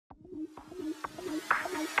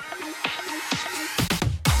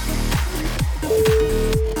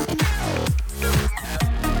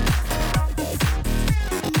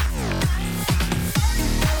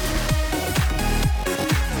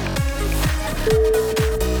Hey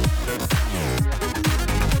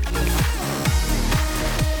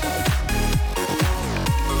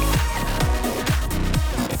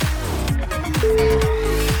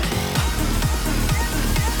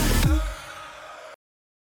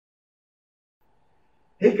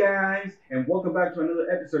guys, and welcome back to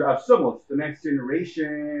another episode of Somos, the Next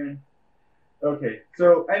Generation. Okay,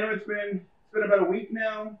 so I know it's been about a week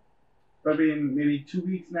now, probably maybe 2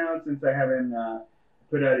 weeks now since I haven't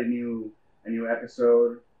put out a new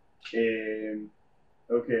episode.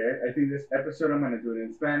 Okay, I think this episode I'm gonna do it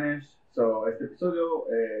in Spanish. So este episodio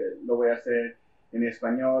lo voy a hacer en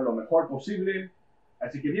español lo mejor posible.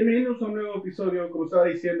 Así que bienvenidos a un nuevo episodio. Como estaba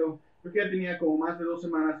diciendo, creo que ya tenía como más de 2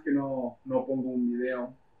 semanas que no pongo un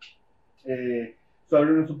video.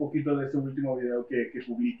 Hablemos un poquito de ese último video que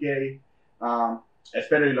publiqué.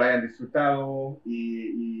 Espero que lo hayan disfrutado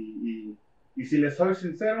y si les soy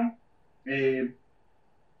sincero,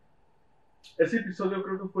 ese episodio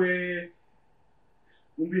creo que fue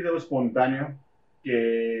un video espontáneo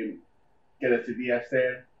que decidí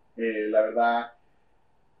hacer. La verdad,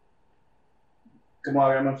 como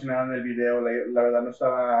había mencionado en el video, la verdad no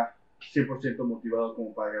estaba 100% motivado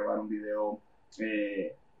como para grabar un video.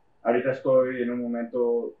 Ahorita estoy en un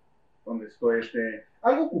momento donde estoy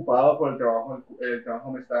algo ocupado por el trabajo. El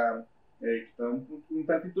trabajo me está quitando un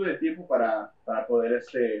tantito de tiempo para poder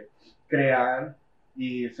crear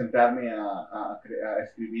y centrarme a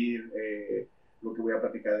escribir lo que voy a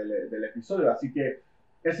platicar del episodio. Así que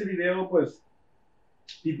ese video, pues,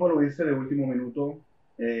 tipo lo hice de último minuto,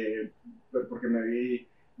 porque me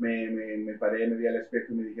paré, me vi al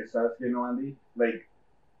espejo y me dije, ¿sabes qué, no, Andy? Like,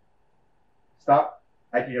 stop,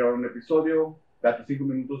 hay que grabar un episodio, date 5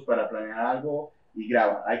 minutos para planear algo y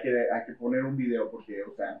graba. Hay que poner un video porque,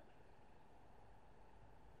 o sea,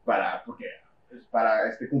 para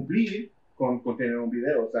cumplir con tener un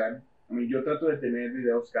video. O sea, yo trato de tener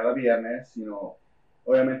videos cada viernes, sino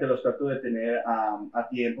obviamente los trato de tener a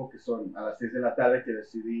tiempo, que son a las 6 de la tarde que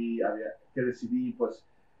decidí, pues,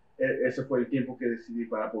 ese fue el tiempo que decidí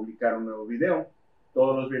para publicar un nuevo video,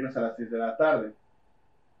 todos los viernes a las 6 de la tarde.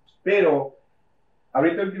 Pero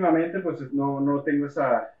ahorita últimamente, pues, no tengo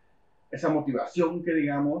esa motivación que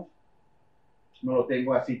digamos, no lo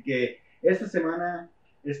tengo, así que esta semana,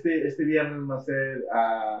 este viernes va a ser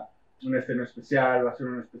un estreno especial, va a ser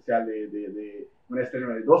un especial de un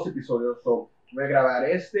estreno de 2 episodios. So, voy a grabar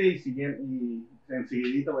y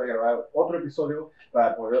enseguidita voy a grabar otro episodio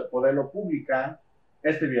para poderlo publicar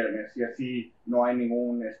este viernes, y así no hay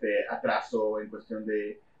ningún atraso en cuestión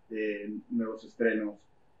de nuevos estrenos.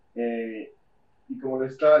 Y como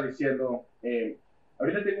les estaba diciendo,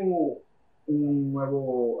 ahorita tengo un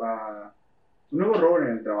nuevo rol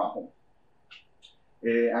en el trabajo.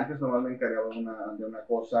 Antes nomás me encargaba de una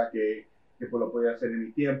cosa que pues lo podía hacer en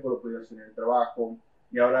mi tiempo, lo podía hacer en el trabajo.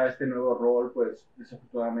 Y ahora este nuevo rol, pues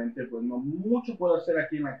desafortunadamente, pues no mucho puedo hacer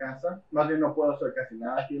aquí en la casa. Más bien no puedo hacer casi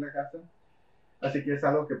nada aquí en la casa. Así que es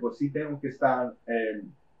algo que pues sí tengo que estar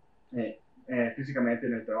físicamente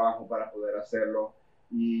en el trabajo para poder hacerlo.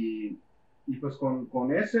 Y pues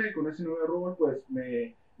con ese nuevo rol, pues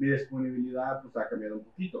mi disponibilidad pues ha cambiado un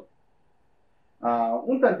poquito.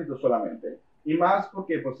 Un tantito solamente. Y más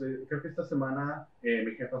porque pues creo que esta semana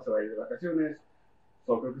mi jefa se va a ir de vacaciones.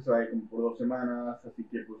 Creo que se va a ir como por 2 semanas. Así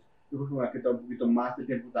que pues yo creo que me va a quitar un poquito más de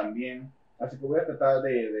tiempo también. Así que voy a tratar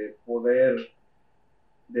de poder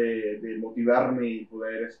de motivarme y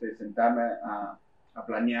poder sentarme a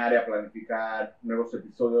planear y a planificar nuevos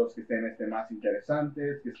episodios que estén más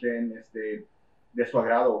interesantes, que estén de su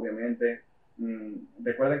agrado, obviamente.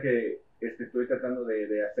 Recuerden que estoy tratando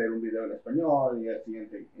de hacer un video en español y el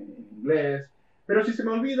siguiente en inglés, pero si se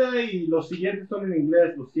me olvida y los siguientes son en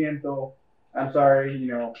inglés, lo siento, I'm sorry,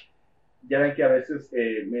 ya ven que a veces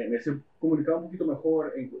me sé comunicar un poquito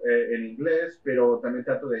mejor en inglés, pero también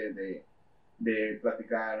trato de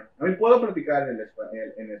platicar. A mí puedo platicar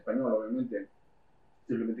en español, obviamente.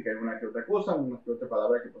 Simplemente que hay una que otra cosa, una que otra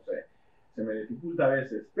palabra que pues, se me dificulta a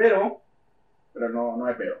veces. Pero no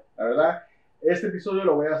hay pero. La verdad, este episodio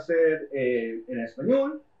lo voy a hacer en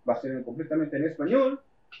español. Va a ser completamente en español.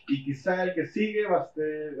 Y quizá el que sigue va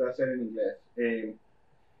a ser en inglés.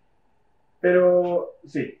 Pero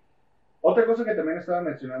sí. Otra cosa que también estaba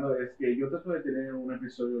mencionando es que yo trato de tener un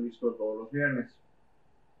episodio listo todos los viernes.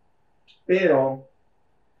 Pero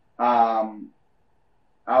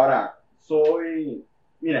ahora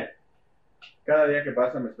mira, cada día que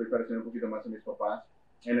pasa me estoy pareciendo un poquito más a mis papás,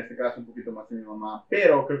 en este caso un poquito más a mi mamá,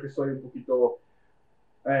 pero creo que soy un poquito,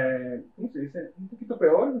 ¿cómo se dice? Un poquito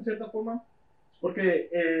peor, en cierta forma,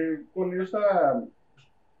 porque cuando yo estaba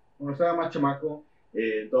más chamaco,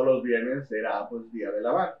 todos los viernes era pues día de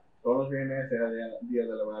lavar. Todos los viernes era día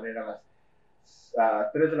de lavar, era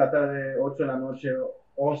las 3 de la tarde, 8 de la noche,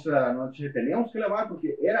 11 de la noche, teníamos que lavar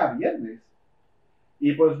porque era viernes.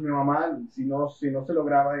 Y pues mi mamá, si no se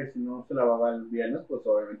lograba y si no se lavaba el viernes, pues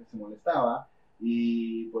obviamente se molestaba.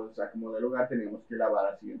 Y pues a como de lugar teníamos que lavar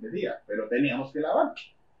al siguiente día, pero teníamos que lavar.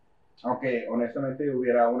 Aunque honestamente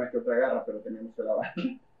hubiera una que otra garra, pero teníamos que lavar.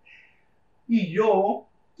 Y yo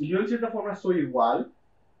en cierta forma soy igual,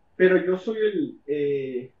 pero yo soy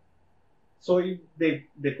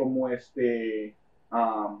de como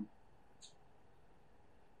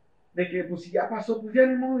de que pues si ya pasó, pues ya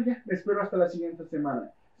ni modo, ya me espero hasta la siguiente semana.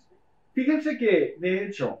 Fíjense que, de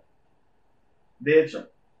hecho,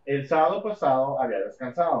 el sábado pasado había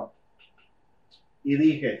descansado y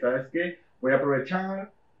dije, ¿sabes qué? Voy a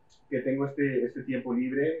aprovechar que tengo este tiempo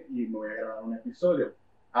libre y me voy a grabar un episodio.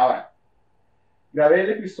 Ahora, grabé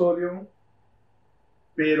el episodio,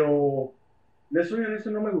 pero les soy honesto,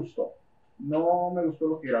 no me gustó. No me gustó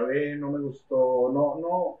lo que grabé, no me gustó,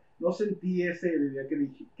 no sentí ese video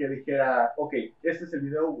que dijera, ok, este es el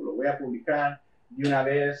video, lo voy a publicar de una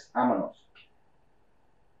vez, vámonos.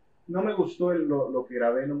 No me gustó lo que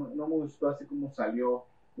grabé, no me gustó así como salió.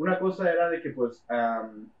 Una cosa era de que pues,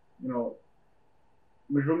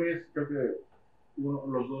 mis roomies, creo que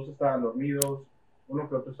los dos estaban dormidos, uno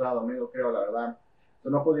que otro estaba dormido, creo, la verdad.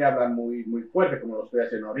 Entonces no podía hablar muy, muy fuerte como lo estoy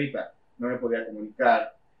haciendo ahorita, no me podía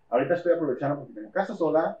comunicar. Ahorita estoy aprovechando porque tengo casa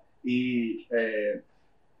sola y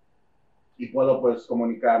puedo pues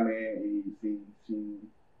comunicarme y sin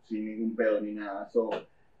ningún pedo ni nada.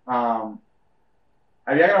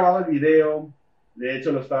 Había grabado el video, de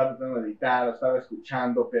hecho lo estaba tratando de editar, lo estaba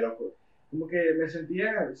escuchando, pero como que me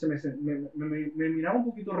sentía, me miraba un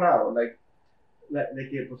poquito raro, de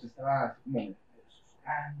que pues estaba así como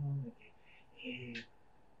susurrando, de que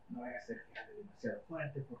no vaya a ser que hable demasiado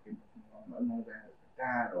fuerte porque no me vayan a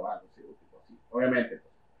despertar o algo así, tipo así. Obviamente,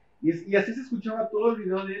 pues. Y así se escuchaba todo el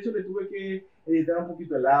video. De hecho, le tuve que editar un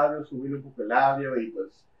poquito el audio, subir un poco el audio y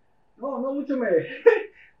pues no mucho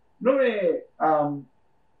no me,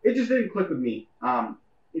 it just didn't click with me.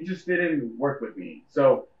 It just didn't work with me.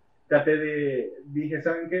 So, dije,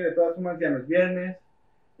 ¿saben qué? De todas formas, ya no es viernes.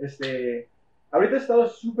 Ahorita he estado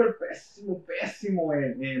súper pésimo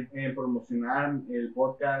en promocionar el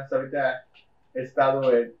podcast. Ahorita he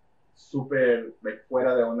estado súper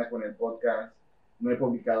fuera de onda con el podcast. No he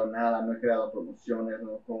publicado nada, no he creado promociones,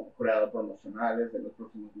 no he creado promocionales de los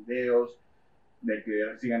próximos videos, de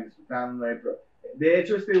que sigan disfrutando. De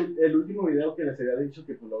hecho, el último video que les había dicho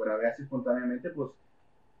que pues, lo grabé así espontáneamente, pues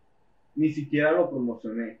ni siquiera lo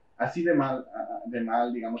promocioné. Así de mal,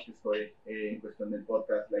 digamos que estoy en cuestión del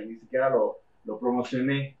podcast. Ni siquiera lo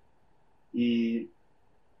promocioné. Y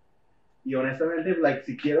honestamente,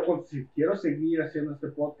 si quiero seguir haciendo este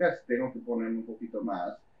podcast, tengo que ponerme un poquito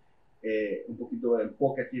más, un poquito de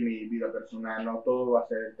enfoque aquí en mi vida personal. No todo va a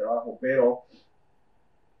ser el trabajo, pero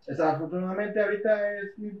desafortunadamente ahorita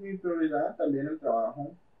es mi prioridad también el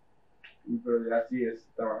trabajo. Mi prioridad sí es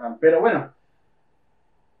trabajar. Pero bueno,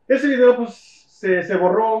 ese video pues se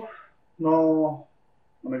borró, no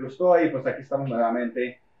me gustó y pues aquí estamos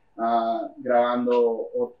nuevamente grabando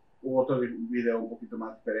otro video un poquito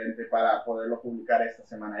más diferente para poderlo publicar esta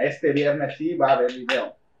semana. Este viernes sí va a haber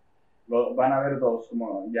video. Van a haber dos,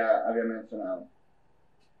 como ya había mencionado.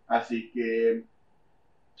 Así que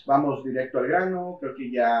vamos directo al grano. Creo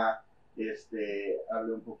que ya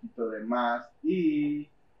hablé un poquito de más y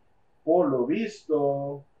por lo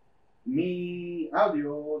visto mi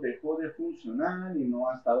audio dejó de funcionar y no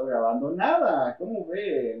ha estado grabando nada. ¿Cómo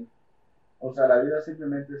ven? O sea, la vida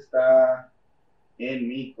simplemente está en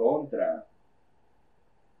mi contra.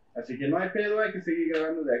 Así que no hay pedo, hay que seguir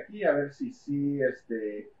grabando de aquí a ver si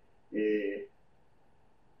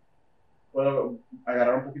puedo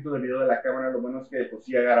agarrar un poquito de video de la cámara. Lo bueno es que pues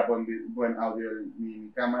sí agarra buen audio mi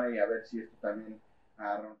cámara y a ver si esto también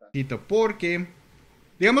agarra un tantito. Porque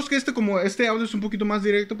digamos que como este audio es un poquito más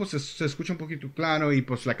directo, pues se escucha un poquito claro y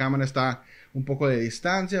pues la cámara está un poco de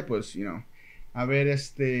distancia, pues, a ver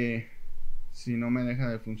si no me deja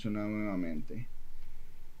de funcionar nuevamente.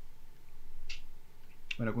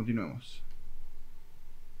 Bueno, continuemos.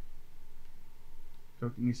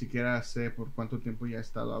 Creo que ni siquiera sé por cuánto tiempo ya he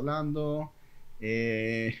estado hablando.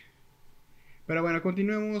 Pero bueno,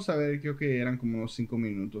 continuemos. A ver, creo que eran como unos 5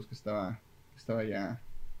 minutos que estaba ya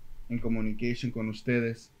en communication con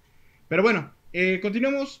ustedes. Pero bueno,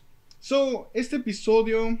 continuemos. Este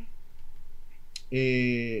episodio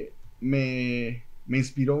me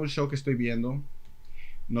inspiró un show que estoy viendo.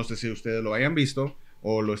 No sé si ustedes lo hayan visto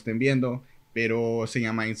o lo estén viendo, pero se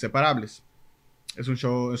llama Inseparables. Es un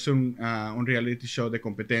show, es un reality show de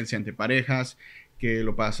competencia entre parejas que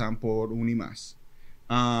lo pasan por un y más.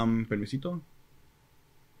 Permisito.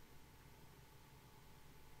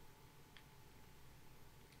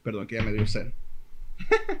 Perdón, que ya me dio sed.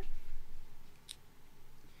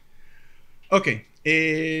 Ok.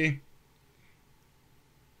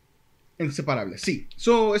 Inseparables, sí.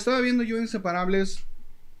 Estaba viendo yo Inseparables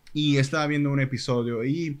y estaba viendo un episodio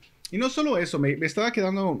y no solo eso, me estaba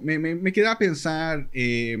quedando, me quedé a pensar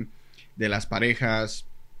de las parejas,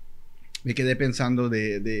 me quedé pensando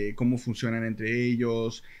de cómo funcionan entre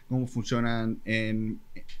ellos, cómo funcionan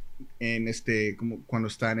como cuando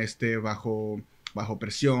están bajo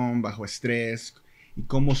presión, bajo estrés, y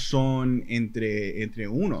cómo son entre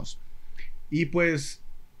unos. Y pues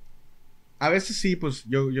a veces sí, pues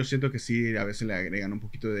yo siento que sí, a veces le agregan un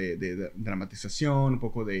poquito de dramatización, un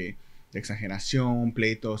poco de exageración,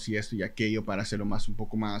 pleitos y esto y aquello para hacerlo un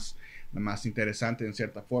poco más interesante en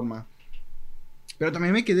cierta forma. Pero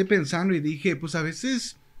también me quedé pensando y dije, pues a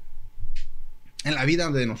veces en la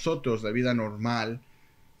vida de nosotros, la vida normal,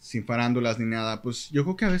 sin farándulas ni nada, pues yo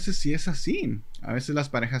creo que a veces sí es así. A veces las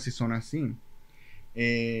parejas sí son así.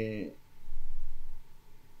 Eh,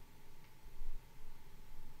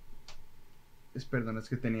 Perdón, es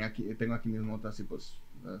que tengo aquí mis notas y pues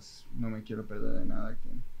no me quiero perder de nada aquí.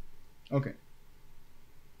 Ok.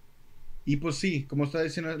 Y pues sí, como está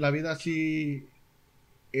diciendo, la vida sí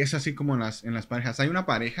es así como en las parejas. Hay una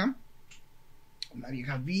pareja, una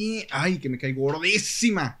vieja bien, ay, que me cae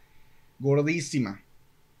gordísima, gordísima.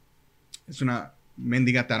 Es una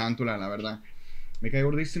mendiga tarántula, la verdad. Me cae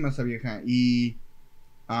gordísima esa vieja. Y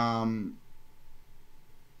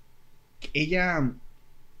ella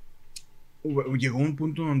llegó a un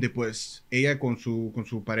punto donde pues ella con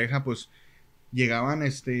su pareja pues llegaban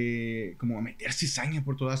como a meter cizaña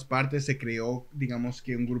por todas partes. Se creó, digamos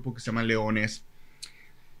que un grupo que se llama Leones.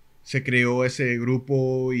 Se creó ese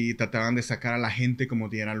grupo y trataban de sacar a la gente como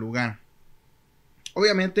diera lugar.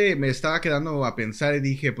 Obviamente me estaba quedando a pensar y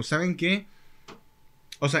dije, pues ¿saben qué?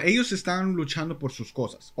 O sea, ellos están luchando por sus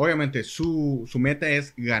cosas. Obviamente su meta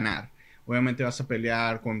es ganar. Obviamente vas a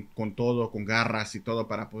pelear con todo, con garras y todo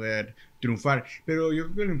para poder triunfar. Pero yo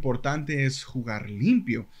creo que lo importante es jugar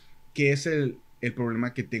limpio. Que es el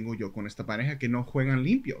problema que tengo yo con esta pareja, que no juegan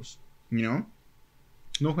limpios. ¿No?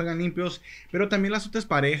 No juegan limpios. Pero también las otras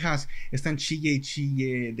parejas están chille y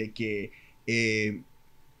chille de que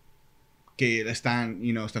están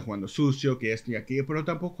jugando sucio, que esto y aquello, pero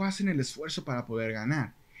tampoco hacen el esfuerzo para poder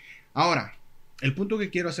ganar. Ahora, el punto que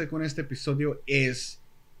quiero hacer con este episodio es,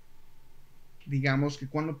 digamos, que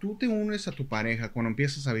cuando tú te unes a tu pareja, cuando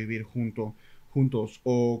empiezas a vivir juntos,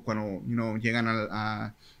 o cuando llegan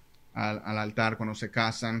al altar, cuando se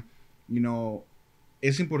casan,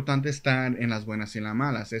 es importante estar en las buenas y en las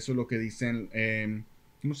malas. Eso es lo que dicen,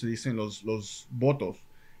 ¿cómo se dicen? Los votos.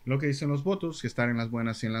 Lo que dicen los votos, que estar en las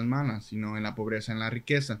buenas y en las malas, y no en la pobreza y en la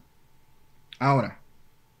riqueza. Ahora,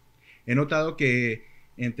 he notado que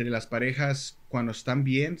entre las parejas, cuando están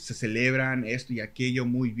bien, se celebran esto y aquello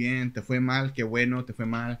muy bien. Te fue mal, qué bueno, te fue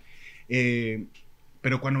mal. Eh,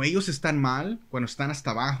 pero cuando ellos están mal, cuando están hasta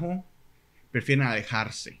abajo, prefieren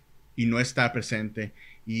alejarse y no estar presente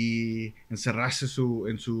y encerrarse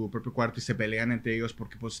en su propio cuarto y se pelean entre ellos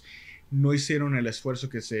porque pues no hicieron el esfuerzo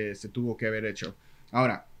que se tuvo que haber hecho.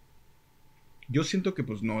 Ahora, yo siento que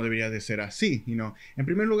pues no debería de ser así, En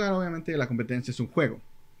primer lugar, obviamente la competencia es un juego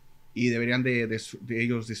y deberían de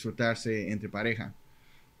ellos disfrutarse entre pareja.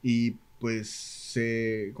 Y pues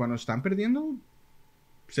cuando están perdiendo,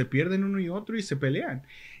 se pierden uno y otro y se pelean.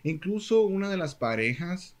 Incluso una de las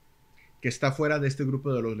parejas que está fuera de este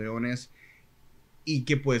grupo de los leones y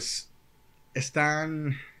que pues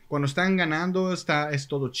cuando están ganando es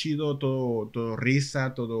todo chido, todo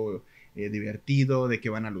risa, todo divertido, de que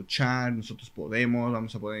van a luchar, nosotros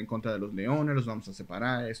vamos a poder en contra de los leones, los vamos a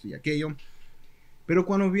separar, esto y aquello. Pero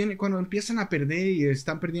cuando empiezan a perder y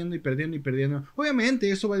están perdiendo y perdiendo y perdiendo,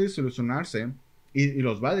 obviamente eso va a desilusionarse y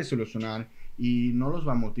los va a desilusionar y no los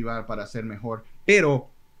va a motivar para ser mejor. Pero,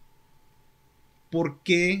 ¿por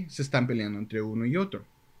qué se están peleando entre uno y otro?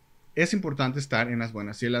 Es importante estar en las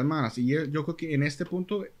buenas y en las malas. Y yo creo que en este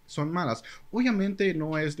punto son malas. Obviamente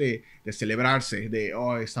no es de celebrarse,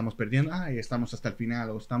 estamos perdiendo, estamos hasta el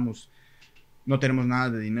final, o no tenemos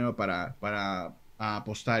nada de dinero para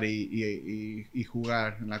apostar y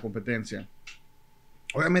jugar en la competencia.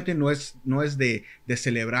 Obviamente no es de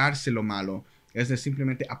celebrarse lo malo, es de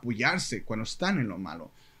simplemente apoyarse cuando están en lo malo.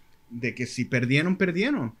 De que si perdieron,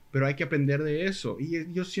 pero hay que aprender de eso. Y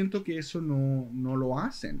yo siento que eso no lo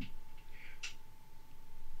hacen.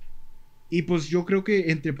 Y pues yo creo que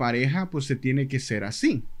entre pareja pues se tiene que ser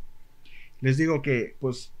así. Les digo que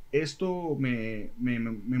pues esto me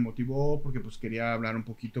motivó porque pues quería hablar un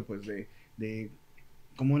poquito pues de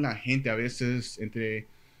cómo la gente a veces entre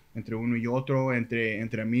uno y otro,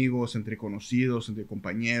 entre amigos, entre conocidos, entre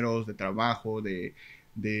compañeros de trabajo,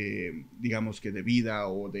 digamos que de vida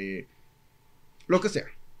o de lo que sea.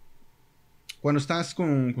 Cuando estás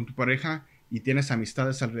con tu pareja y tienes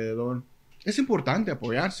amistades alrededor, es importante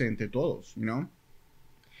apoyarse entre todos, ¿no?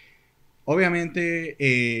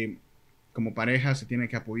 Obviamente, como pareja se tiene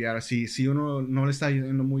que apoyar. Si uno no le está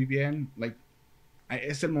yendo muy bien,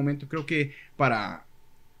 es el momento, creo que para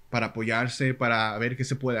apoyarse, para ver qué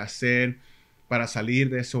se puede hacer, para salir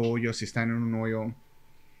de ese hoyo, si están en un hoyo.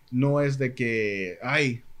 No es de que,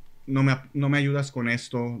 ay, no me ayudas con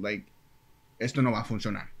esto, esto no va a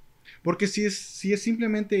funcionar. Porque si es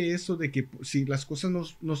simplemente eso de que si las cosas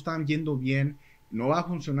no están yendo bien, no va a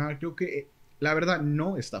funcionar, creo que la verdad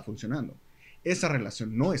no está funcionando. Esa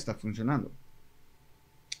relación no está funcionando.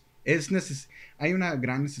 Hay una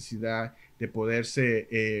gran necesidad de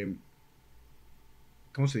poderse,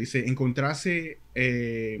 ¿cómo se dice? Encontrarse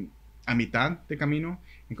a mitad de camino,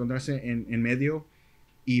 encontrarse en medio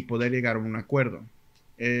y poder llegar a un acuerdo.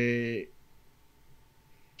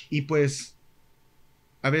 Y pues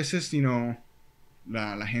a veces,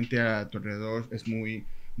 la gente a tu alrededor es muy,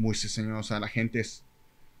 muy cizañosa. La gente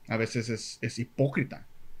a veces es hipócrita.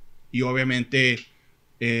 Y obviamente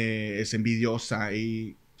es envidiosa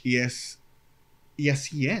y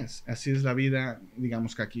así es. Así es la vida.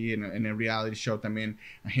 Digamos que aquí en el reality show también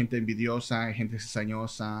hay gente envidiosa, hay gente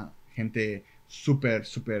cizañosa, gente súper,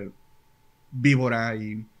 súper víbora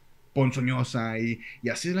y ponzoñosa. Y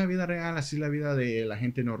así es la vida real, así es la vida de la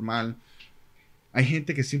gente normal. Hay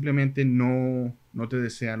gente que simplemente no te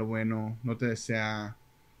desea lo bueno, no te desea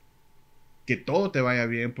que todo te vaya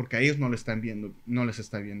bien, porque a ellos no les está yendo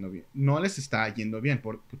bien. No les está yendo bien,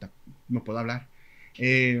 no puedo hablar.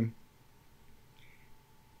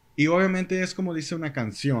 Y obviamente es como dice una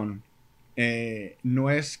canción, no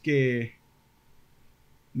es que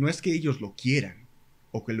ellos lo quieran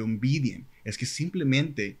o que lo envidien, es que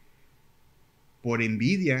simplemente por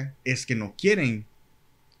envidia es que no quieren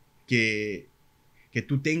que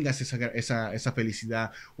tú tengas esa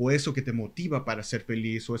felicidad o eso que te motiva para ser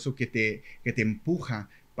feliz o eso que te empuja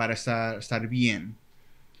para estar bien.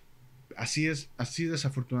 Así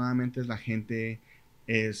desafortunadamente es la gente,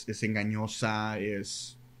 es engañosa,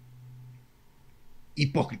 es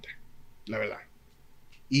hipócrita, la verdad.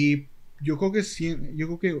 Y yo creo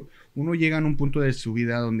que uno llega a un punto de su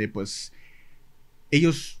vida donde pues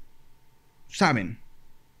ellos saben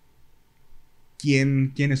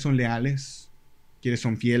quiénes son leales, quiénes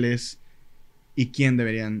son fieles y quién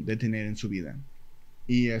deberían de tener en su vida.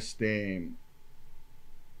 Y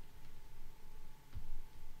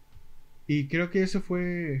creo que ese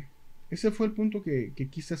fue el punto que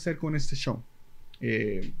quise hacer con este show.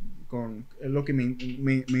 Con lo que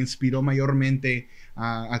me inspiró mayormente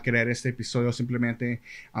a crear este episodio, simplemente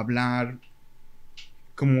hablar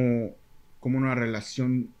como una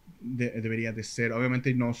relación debería de ser.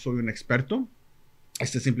 Obviamente no soy un experto.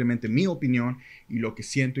 Esta es simplemente mi opinión y lo que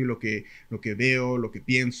siento y lo que veo, lo que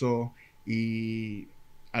pienso. Y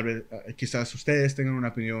quizás ustedes tengan una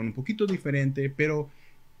opinión un poquito diferente, pero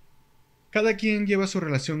cada quien lleva su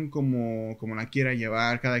relación como la quiera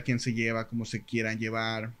llevar. Cada quien se lleva como se quiera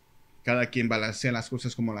llevar. Cada quien balancea las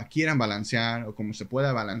cosas como la quieran balancear o como se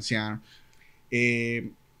pueda balancear.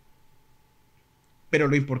 Pero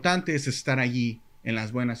lo importante es estar allí en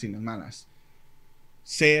las buenas y en las malas.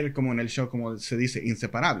 Ser, como en el show, como se dice,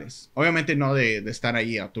 inseparables. Obviamente no de estar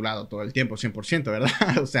ahí a tu lado todo el tiempo, 100%,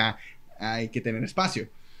 ¿verdad? O sea, hay que tener espacio.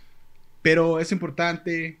 Pero es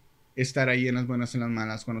importante estar ahí en las buenas y en las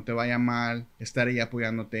malas. Cuando te vaya mal, estar ahí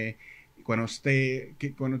apoyándote. Cuando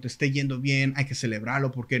te esté yendo bien, hay que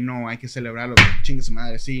celebrarlo. ¿Por qué no? Hay que celebrarlo. Chingue su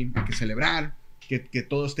madre, sí. Hay que celebrar que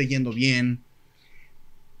todo esté yendo bien.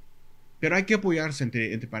 Pero hay que apoyarse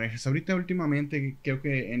entre parejas. Ahorita, últimamente, creo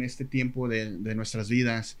que en este tiempo de nuestras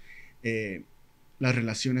vidas, las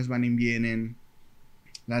relaciones van y vienen.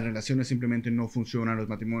 Las relaciones simplemente no funcionan. Los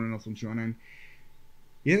matrimonios no funcionan.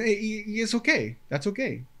 Y es ok. That's ok.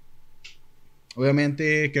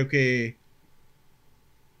 Obviamente, creo que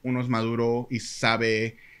uno es maduro y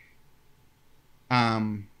sabe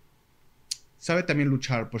también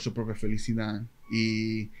luchar por su propia felicidad.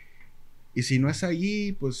 Y si no es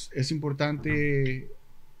allí, pues es importante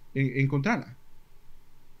encontrarla.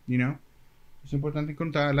 Es importante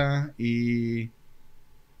encontrarla y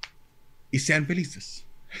sean felices.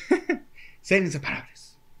 Sean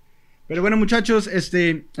inseparables. Pero bueno, muchachos,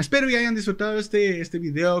 espero que hayan disfrutado este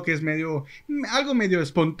video, que es algo medio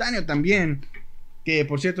espontáneo también. Que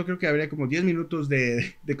por cierto, creo que habría como 10 minutos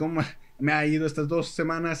de cómo me ha ido estas 2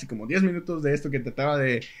 semanas y como 10 minutos de esto que trataba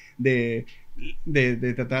de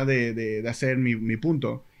tratar de hacer mi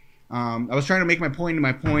punto. I was trying to make my point.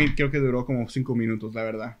 My point creo que duró como 5 minutos, la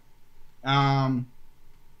verdad.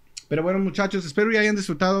 Pero bueno, muchachos, espero que hayan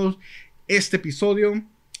disfrutado este episodio.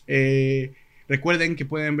 Recuerden que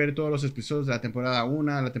pueden ver todos los episodios de la temporada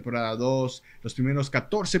 1, la temporada 2, los primeros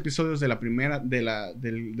 14 episodios de la primera,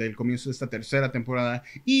 del comienzo de esta tercera temporada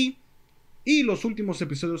y los últimos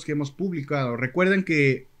episodios que hemos publicado. Recuerden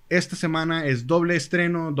que esta semana es doble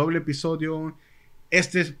estreno, doble episodio.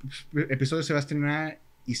 Este episodio se va a estrenar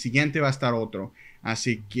y siguiente va a estar otro.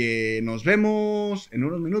 Así que nos vemos en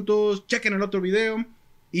unos minutos. Chequen el otro video.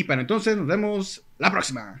 Y para entonces nos vemos la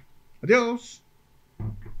próxima. Adiós.